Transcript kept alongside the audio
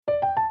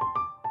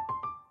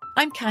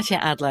I'm Katya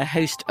Adler,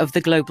 host of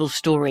The Global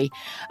Story.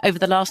 Over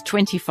the last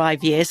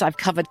 25 years, I've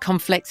covered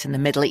conflicts in the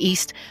Middle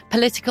East,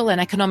 political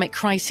and economic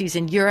crises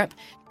in Europe,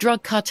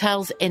 drug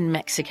cartels in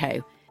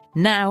Mexico.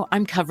 Now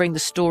I'm covering the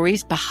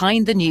stories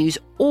behind the news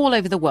all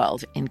over the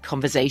world in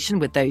conversation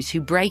with those who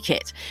break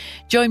it.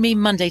 Join me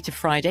Monday to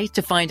Friday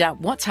to find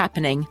out what's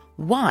happening,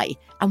 why,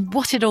 and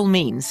what it all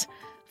means.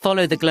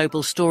 Follow The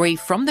Global Story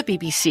from the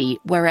BBC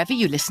wherever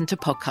you listen to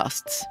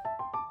podcasts.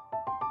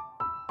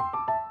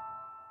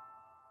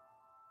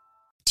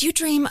 Do you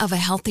dream of a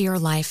healthier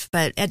life,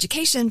 but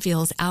education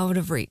feels out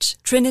of reach?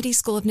 Trinity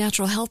School of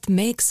Natural Health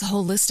makes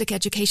holistic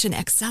education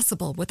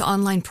accessible with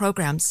online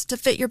programs to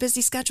fit your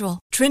busy schedule.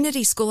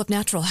 Trinity School of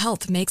Natural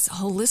Health makes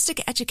holistic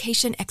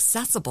education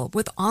accessible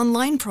with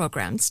online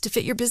programs to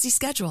fit your busy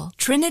schedule.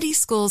 Trinity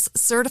School's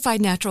Certified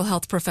Natural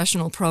Health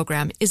Professional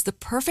Program is the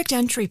perfect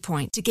entry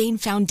point to gain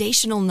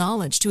foundational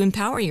knowledge to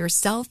empower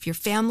yourself, your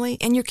family,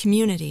 and your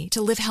community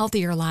to live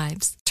healthier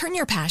lives. Turn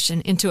your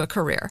passion into a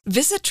career.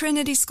 Visit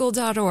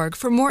trinityschool.org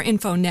for more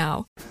info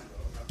now.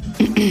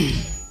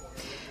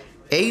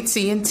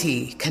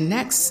 AT&T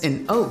connects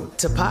an ode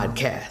to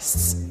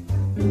podcasts.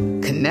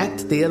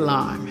 Connect the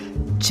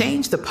alarm.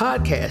 Change the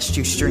podcast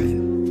you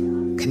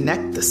stream.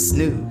 Connect the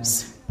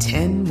snooze.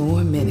 10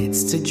 more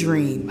minutes to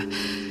dream.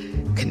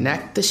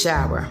 Connect the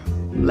shower.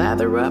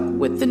 Lather up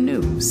with the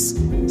news.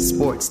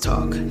 Sports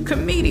talk,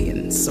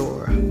 comedians,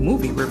 or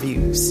movie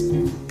reviews.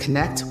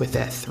 Connect with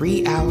that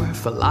 3-hour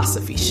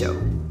philosophy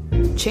show.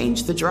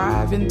 Change the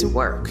drive into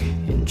work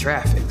in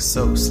traffic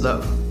so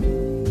slow.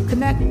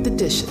 Connect the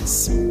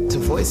dishes to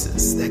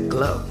voices that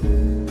glow.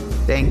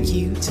 Thank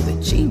you to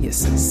the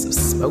geniuses of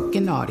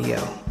spoken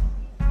audio.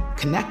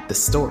 Connect the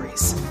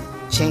stories.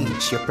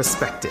 Change your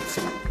perspective.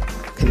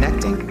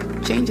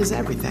 Connecting changes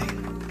everything.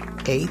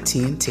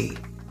 AT&T.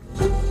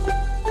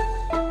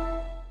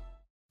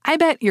 I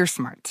bet you're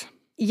smart.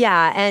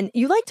 Yeah, and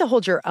you like to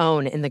hold your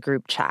own in the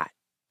group chat.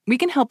 We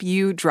can help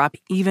you drop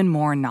even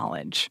more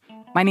knowledge.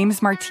 My name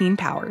is Martine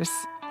Powers.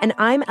 And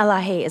I'm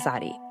Elahe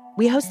Izadi.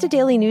 We host a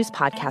daily news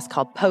podcast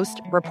called Post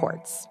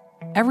Reports.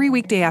 Every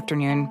weekday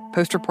afternoon,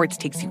 Post Reports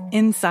takes you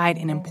inside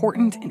an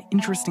important and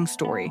interesting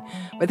story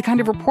with the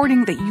kind of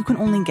reporting that you can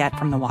only get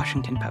from the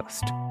Washington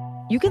Post.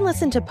 You can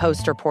listen to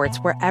Post Reports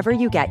wherever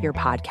you get your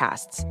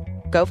podcasts.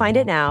 Go find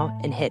it now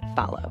and hit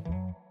follow.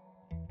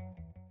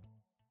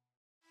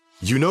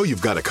 You know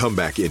you've got a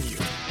comeback in you.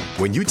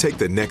 When you take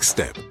the next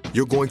step,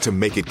 you're going to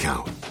make it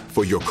count.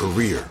 For your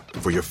career,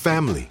 for your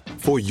family,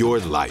 for your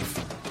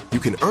life. You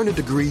can earn a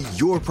degree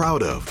you're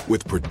proud of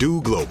with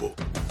Purdue Global.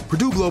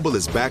 Purdue Global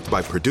is backed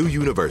by Purdue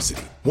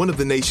University, one of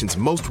the nation's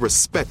most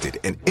respected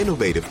and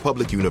innovative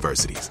public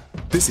universities.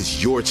 This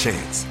is your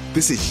chance.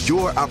 This is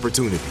your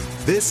opportunity.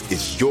 This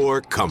is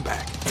your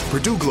comeback.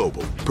 Purdue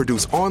Global,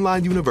 Purdue's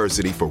online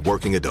university for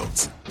working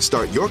adults.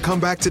 Start your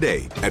comeback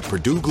today at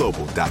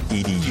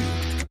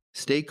purdueglobal.edu.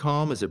 Stay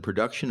Calm is a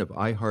production of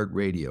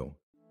iHeartRadio.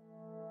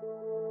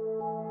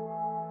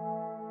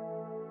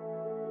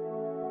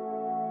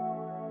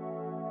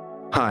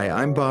 Hi,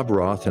 I'm Bob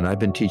Roth, and I've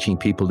been teaching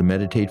people to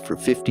meditate for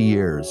 50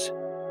 years,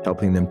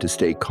 helping them to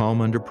stay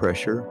calm under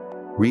pressure,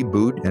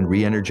 reboot and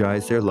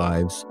re-energize their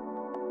lives,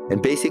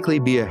 and basically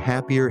be a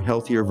happier,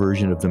 healthier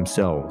version of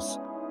themselves.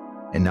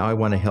 And now I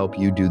want to help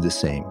you do the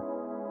same.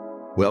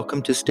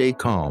 Welcome to Stay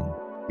Calm,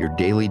 your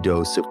daily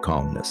dose of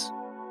calmness.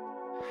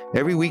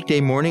 Every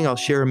weekday morning, I'll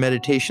share a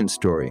meditation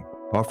story,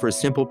 offer a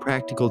simple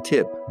practical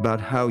tip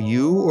about how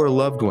you or a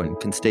loved one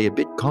can stay a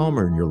bit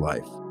calmer in your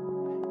life.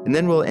 And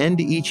then we'll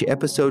end each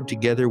episode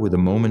together with a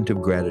moment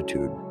of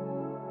gratitude.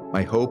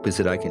 My hope is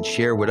that I can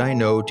share what I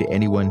know to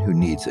anyone who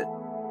needs it.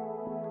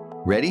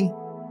 Ready?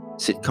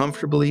 Sit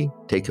comfortably,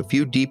 take a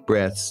few deep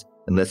breaths,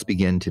 and let's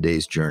begin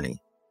today's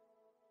journey.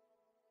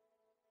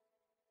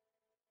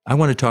 I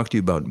want to talk to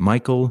you about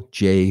Michael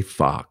J.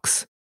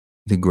 Fox,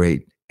 the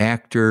great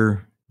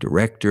actor,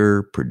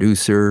 director,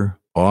 producer,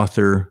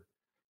 author,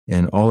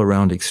 and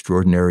all-around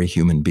extraordinary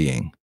human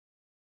being.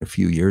 A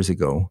few years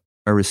ago,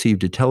 I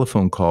received a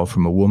telephone call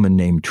from a woman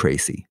named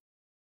Tracy.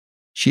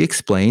 She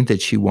explained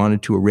that she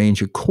wanted to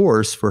arrange a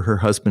course for her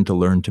husband to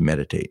learn to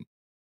meditate.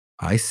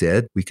 I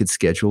said we could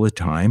schedule a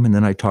time, and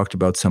then I talked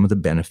about some of the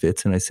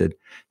benefits, and I said, it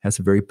has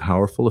a very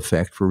powerful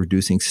effect for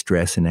reducing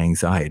stress and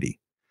anxiety.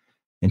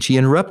 And she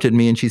interrupted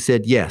me and she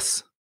said,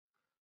 yes,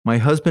 my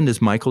husband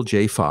is Michael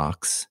J.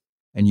 Fox,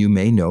 and you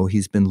may know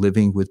he's been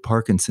living with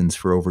Parkinson's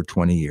for over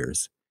 20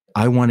 years.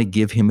 I want to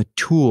give him a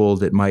tool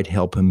that might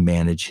help him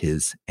manage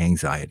his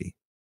anxiety.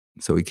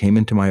 So he came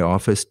into my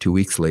office 2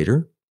 weeks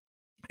later,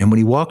 and when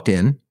he walked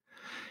in,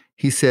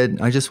 he said,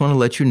 I just want to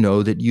let you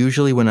know that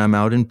usually when I'm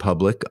out in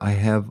public, I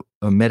have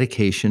a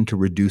medication to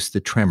reduce the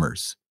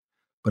tremors,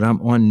 but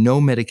I'm on no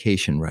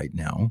medication right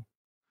now.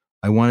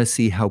 I want to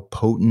see how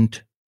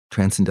potent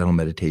transcendental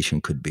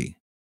meditation could be.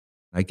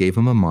 I gave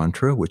him a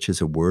mantra, which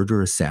is a word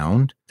or a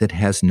sound that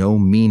has no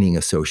meaning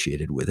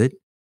associated with it.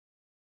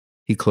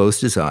 He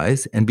closed his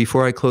eyes, and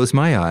before I closed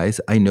my eyes,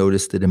 I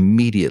noticed that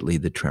immediately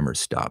the tremors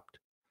stopped.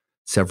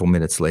 Several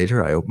minutes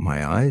later, I opened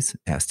my eyes,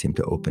 asked him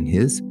to open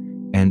his,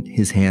 and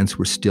his hands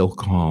were still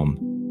calm.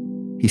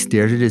 He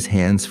stared at his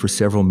hands for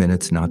several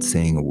minutes, not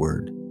saying a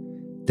word.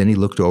 Then he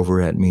looked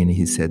over at me and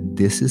he said,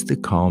 "This is the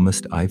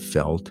calmest I've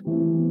felt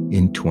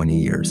in 20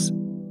 years."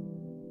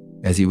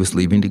 As he was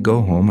leaving to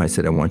go home, I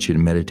said, "I want you to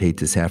meditate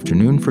this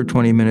afternoon for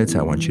 20 minutes.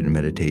 I want you to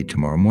meditate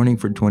tomorrow morning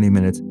for 20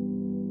 minutes.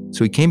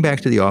 So he came back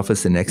to the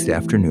office the next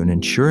afternoon,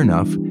 and sure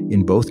enough,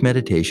 in both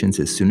meditations,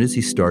 as soon as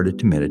he started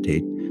to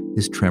meditate,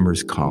 his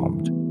tremors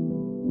calmed.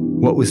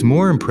 What was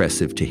more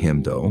impressive to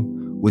him, though,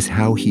 was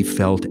how he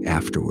felt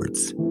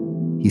afterwards.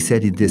 He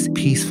said he had this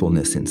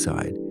peacefulness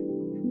inside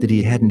that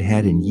he hadn't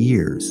had in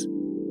years.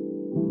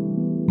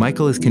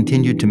 Michael has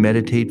continued to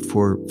meditate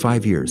for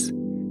 5 years,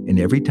 and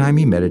every time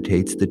he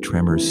meditates, the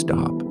tremors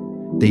stop.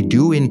 They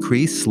do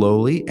increase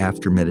slowly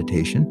after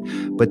meditation,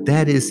 but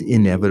that is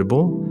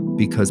inevitable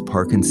because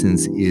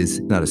Parkinson's is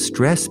not a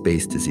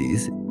stress-based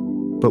disease.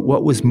 But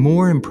what was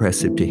more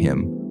impressive to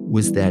him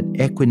was that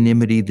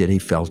equanimity that he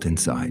felt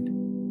inside.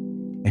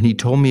 And he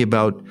told me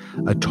about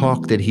a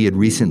talk that he had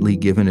recently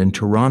given in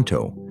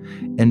Toronto.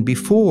 And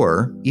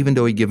before, even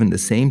though he'd given the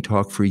same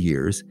talk for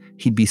years,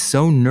 he'd be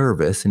so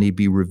nervous and he'd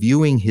be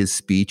reviewing his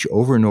speech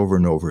over and over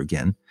and over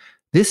again.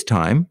 This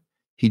time,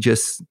 he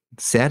just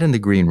sat in the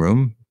green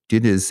room,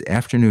 did his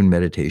afternoon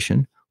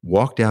meditation,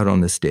 walked out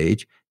on the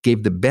stage,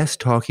 gave the best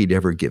talk he'd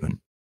ever given.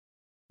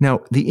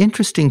 Now, the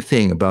interesting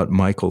thing about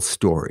Michael's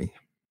story,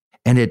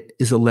 and it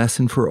is a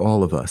lesson for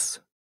all of us,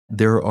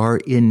 there are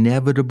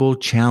inevitable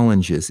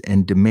challenges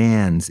and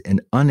demands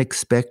and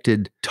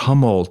unexpected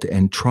tumult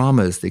and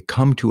traumas that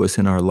come to us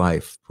in our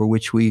life for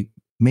which we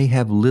may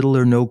have little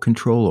or no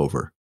control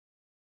over.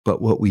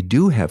 But what we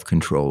do have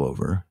control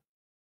over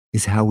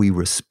is how we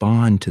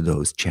respond to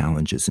those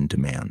challenges and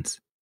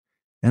demands.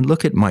 And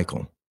look at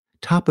Michael,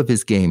 top of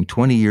his game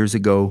 20 years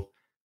ago,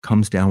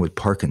 comes down with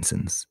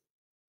Parkinson's.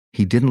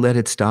 He didn't let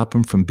it stop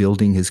him from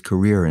building his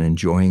career and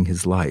enjoying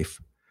his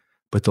life.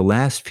 But the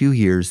last few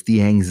years,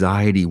 the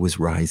anxiety was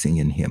rising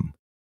in him.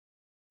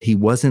 He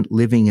wasn't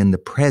living in the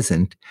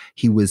present.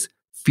 He was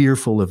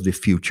fearful of the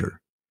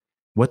future.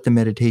 What the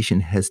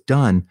meditation has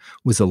done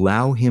was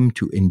allow him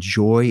to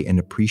enjoy and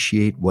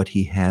appreciate what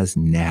he has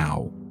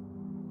now.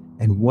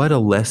 And what a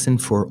lesson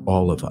for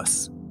all of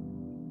us.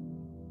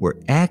 We're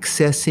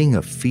accessing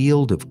a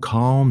field of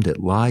calm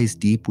that lies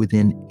deep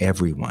within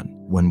everyone.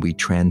 When we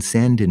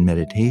transcend in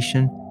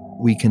meditation,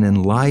 we can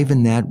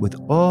enliven that with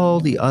all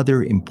the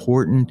other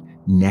important,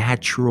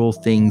 natural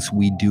things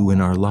we do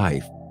in our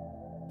life.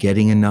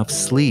 Getting enough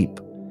sleep,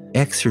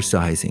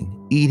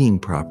 exercising, eating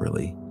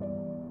properly.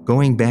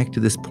 Going back to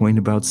this point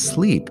about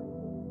sleep,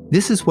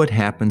 this is what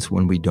happens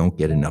when we don't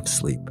get enough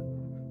sleep.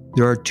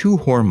 There are two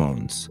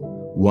hormones.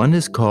 One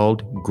is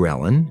called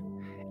ghrelin,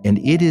 and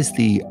it is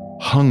the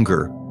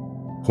hunger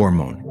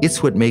hormone.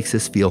 It's what makes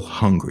us feel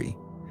hungry.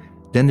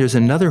 Then there's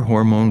another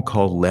hormone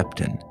called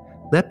leptin.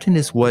 Leptin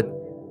is what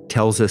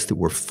tells us that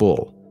we're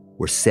full,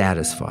 we're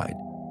satisfied.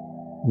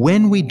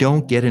 When we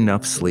don't get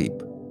enough sleep,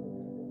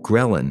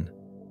 ghrelin,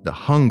 the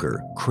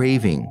hunger,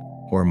 craving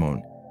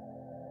hormone,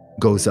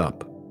 goes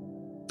up.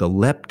 The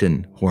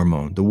leptin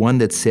hormone, the one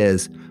that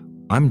says,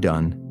 "I'm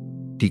done,"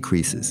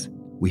 decreases.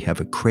 We have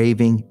a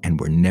craving and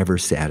we're never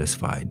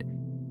satisfied.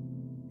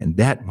 And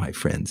that, my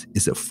friends,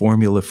 is a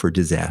formula for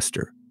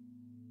disaster.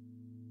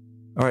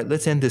 All right,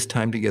 let's end this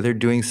time together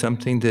doing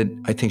something that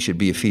I think should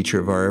be a feature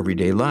of our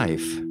everyday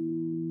life,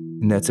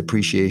 and that's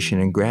appreciation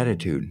and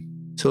gratitude.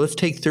 So let's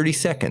take 30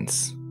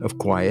 seconds of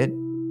quiet,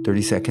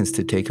 30 seconds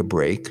to take a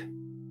break.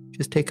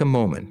 Just take a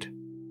moment.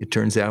 It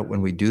turns out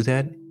when we do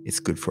that, it's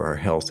good for our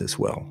health as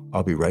well.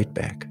 I'll be right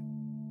back.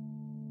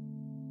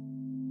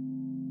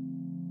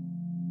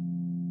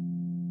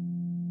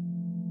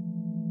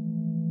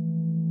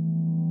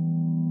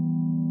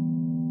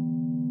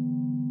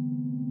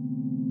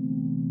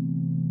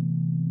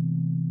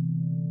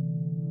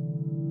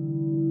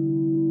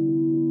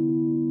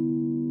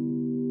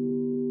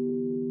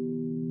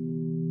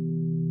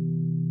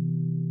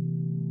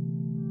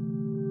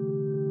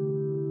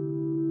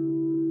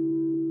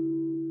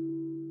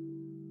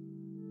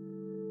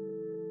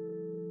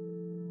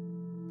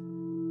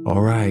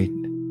 All right.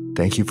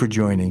 Thank you for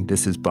joining.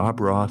 This is Bob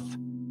Roth.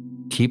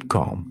 Keep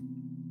calm.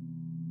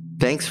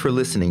 Thanks for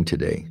listening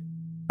today.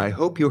 I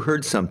hope you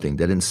heard something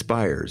that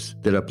inspires,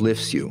 that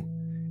uplifts you,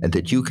 and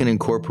that you can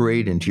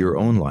incorporate into your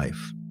own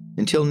life.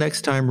 Until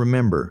next time,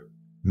 remember,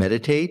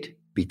 meditate,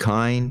 be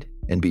kind,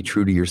 and be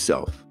true to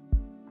yourself.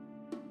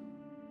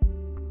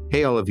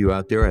 Hey, all of you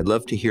out there, I'd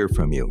love to hear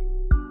from you.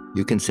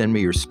 You can send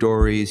me your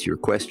stories, your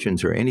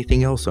questions, or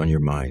anything else on your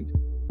mind.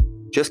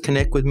 Just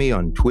connect with me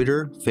on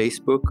Twitter,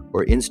 Facebook,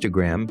 or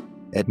Instagram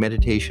at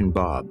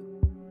MeditationBob.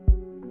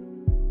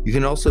 You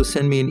can also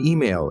send me an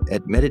email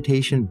at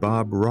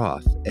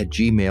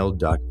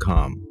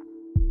meditationbobroth@gmail.com.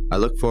 I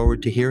look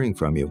forward to hearing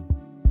from you.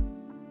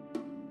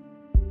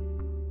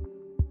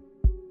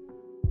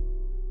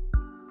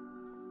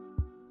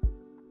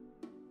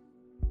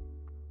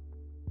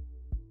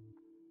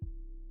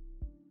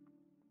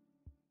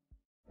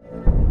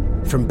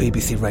 From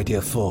BBC Radio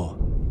 4,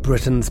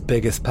 Britain's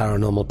biggest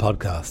paranormal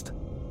podcast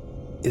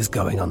is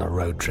going on a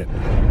road trip.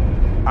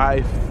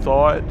 I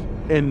thought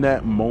In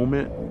that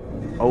moment,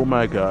 oh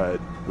my God,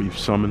 we've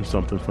summoned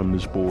something from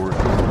this board.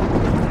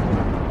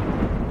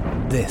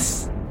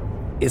 This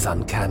is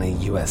Uncanny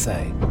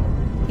USA.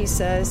 He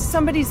says,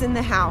 somebody's in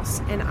the house,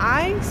 and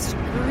I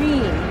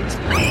screamed.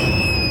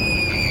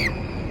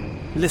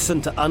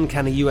 Listen to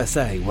Uncanny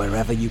USA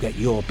wherever you get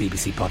your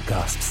BBC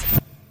podcasts,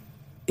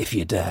 if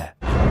you dare.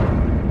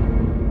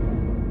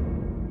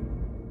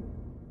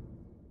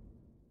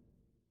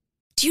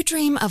 Do you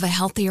dream of a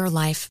healthier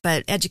life,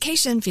 but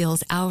education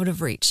feels out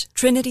of reach?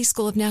 Trinity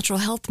School of Natural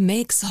Health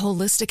makes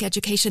holistic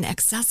education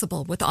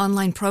accessible with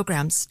online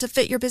programs to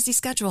fit your busy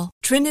schedule.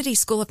 Trinity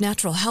School of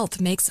Natural Health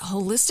makes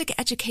holistic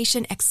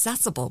education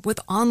accessible with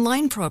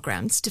online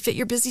programs to fit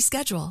your busy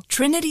schedule.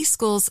 Trinity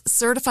School's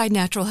Certified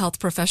Natural Health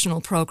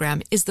Professional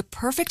Program is the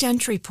perfect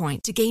entry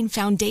point to gain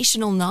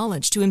foundational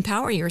knowledge to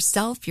empower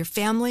yourself, your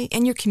family,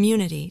 and your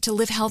community to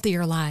live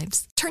healthier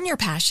lives. Turn your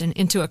passion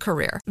into a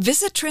career.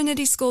 Visit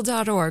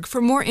trinityschool.org for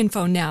more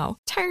info now.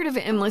 Tired of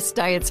endless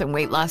diets and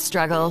weight loss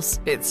struggles?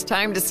 It's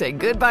time to say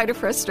goodbye to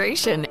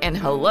frustration and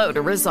hello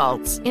to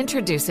results.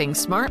 Introducing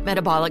Smart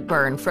Metabolic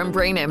Burn from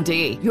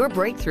BrainMD, your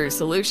breakthrough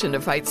solution to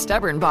fight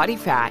stubborn body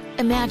fat.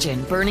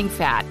 Imagine burning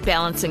fat,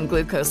 balancing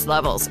glucose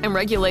levels, and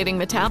regulating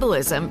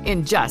metabolism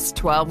in just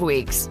 12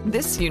 weeks.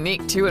 This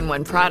unique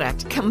 2-in-1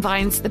 product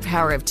combines the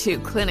power of 2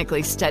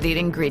 clinically studied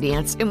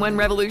ingredients in one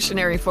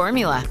revolutionary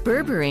formula.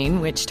 Berberine,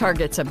 which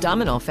targets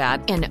abdominal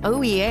fat, and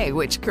OEA,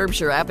 which curbs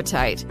your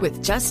appetite.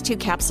 With just 2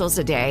 capsules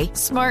a day,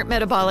 Smart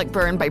Metabolic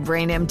Burn by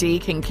BrainMD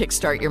can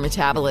kickstart your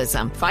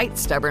metabolism, fight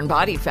stubborn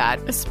body fat,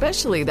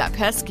 especially that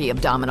pesky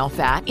abdominal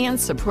fat, and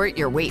support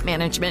your weight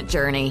management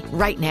journey.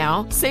 Right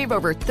now, save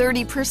over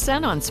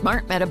 30% on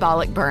Smart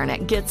Metabolic Burn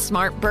at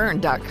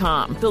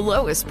GetSmartBurn.com. The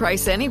lowest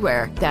price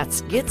anywhere.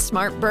 That's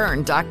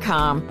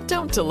GetSmartBurn.com.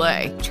 Don't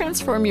delay.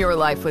 Transform your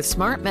life with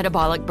Smart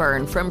Metabolic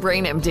Burn from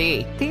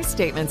BrainMD. These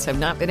statements have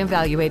not been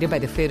evaluated by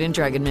the Food and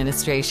Drug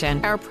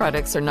Administration. Our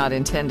products are not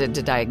intended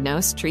to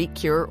diagnose, treat,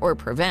 cure, or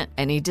prevent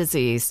any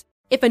disease.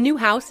 If a new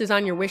house is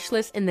on your wish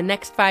list in the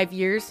next 5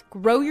 years,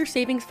 grow your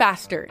savings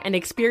faster and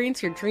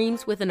experience your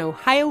dreams with an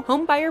Ohio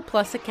Homebuyer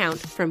Plus account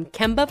from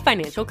Kemba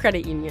Financial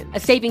Credit Union. A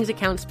savings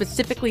account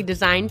specifically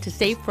designed to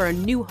save for a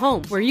new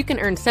home, where you can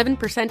earn 7%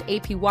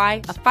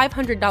 APY,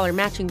 a $500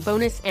 matching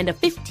bonus, and a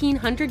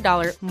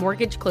 $1,500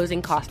 mortgage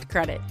closing cost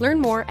credit. Learn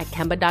more at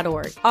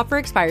Kemba.org. Offer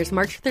expires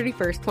March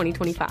 31st,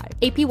 2025.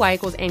 APY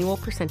equals annual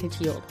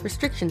percentage yield.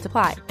 Restrictions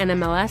apply.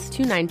 NMLS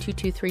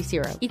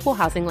 292230. Equal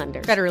housing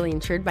lender. Federally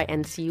insured by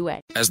NCUA.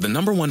 As the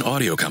 #1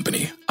 audio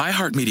company,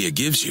 iHeartMedia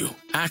gives you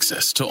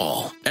access to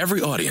all.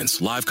 Every audience,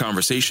 live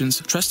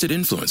conversations, trusted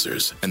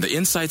influencers, and the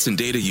insights and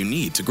data you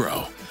need to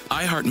grow.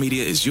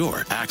 iHeartMedia is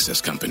your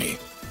access company.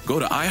 Go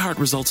to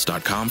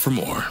iHeartResults.com for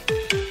more.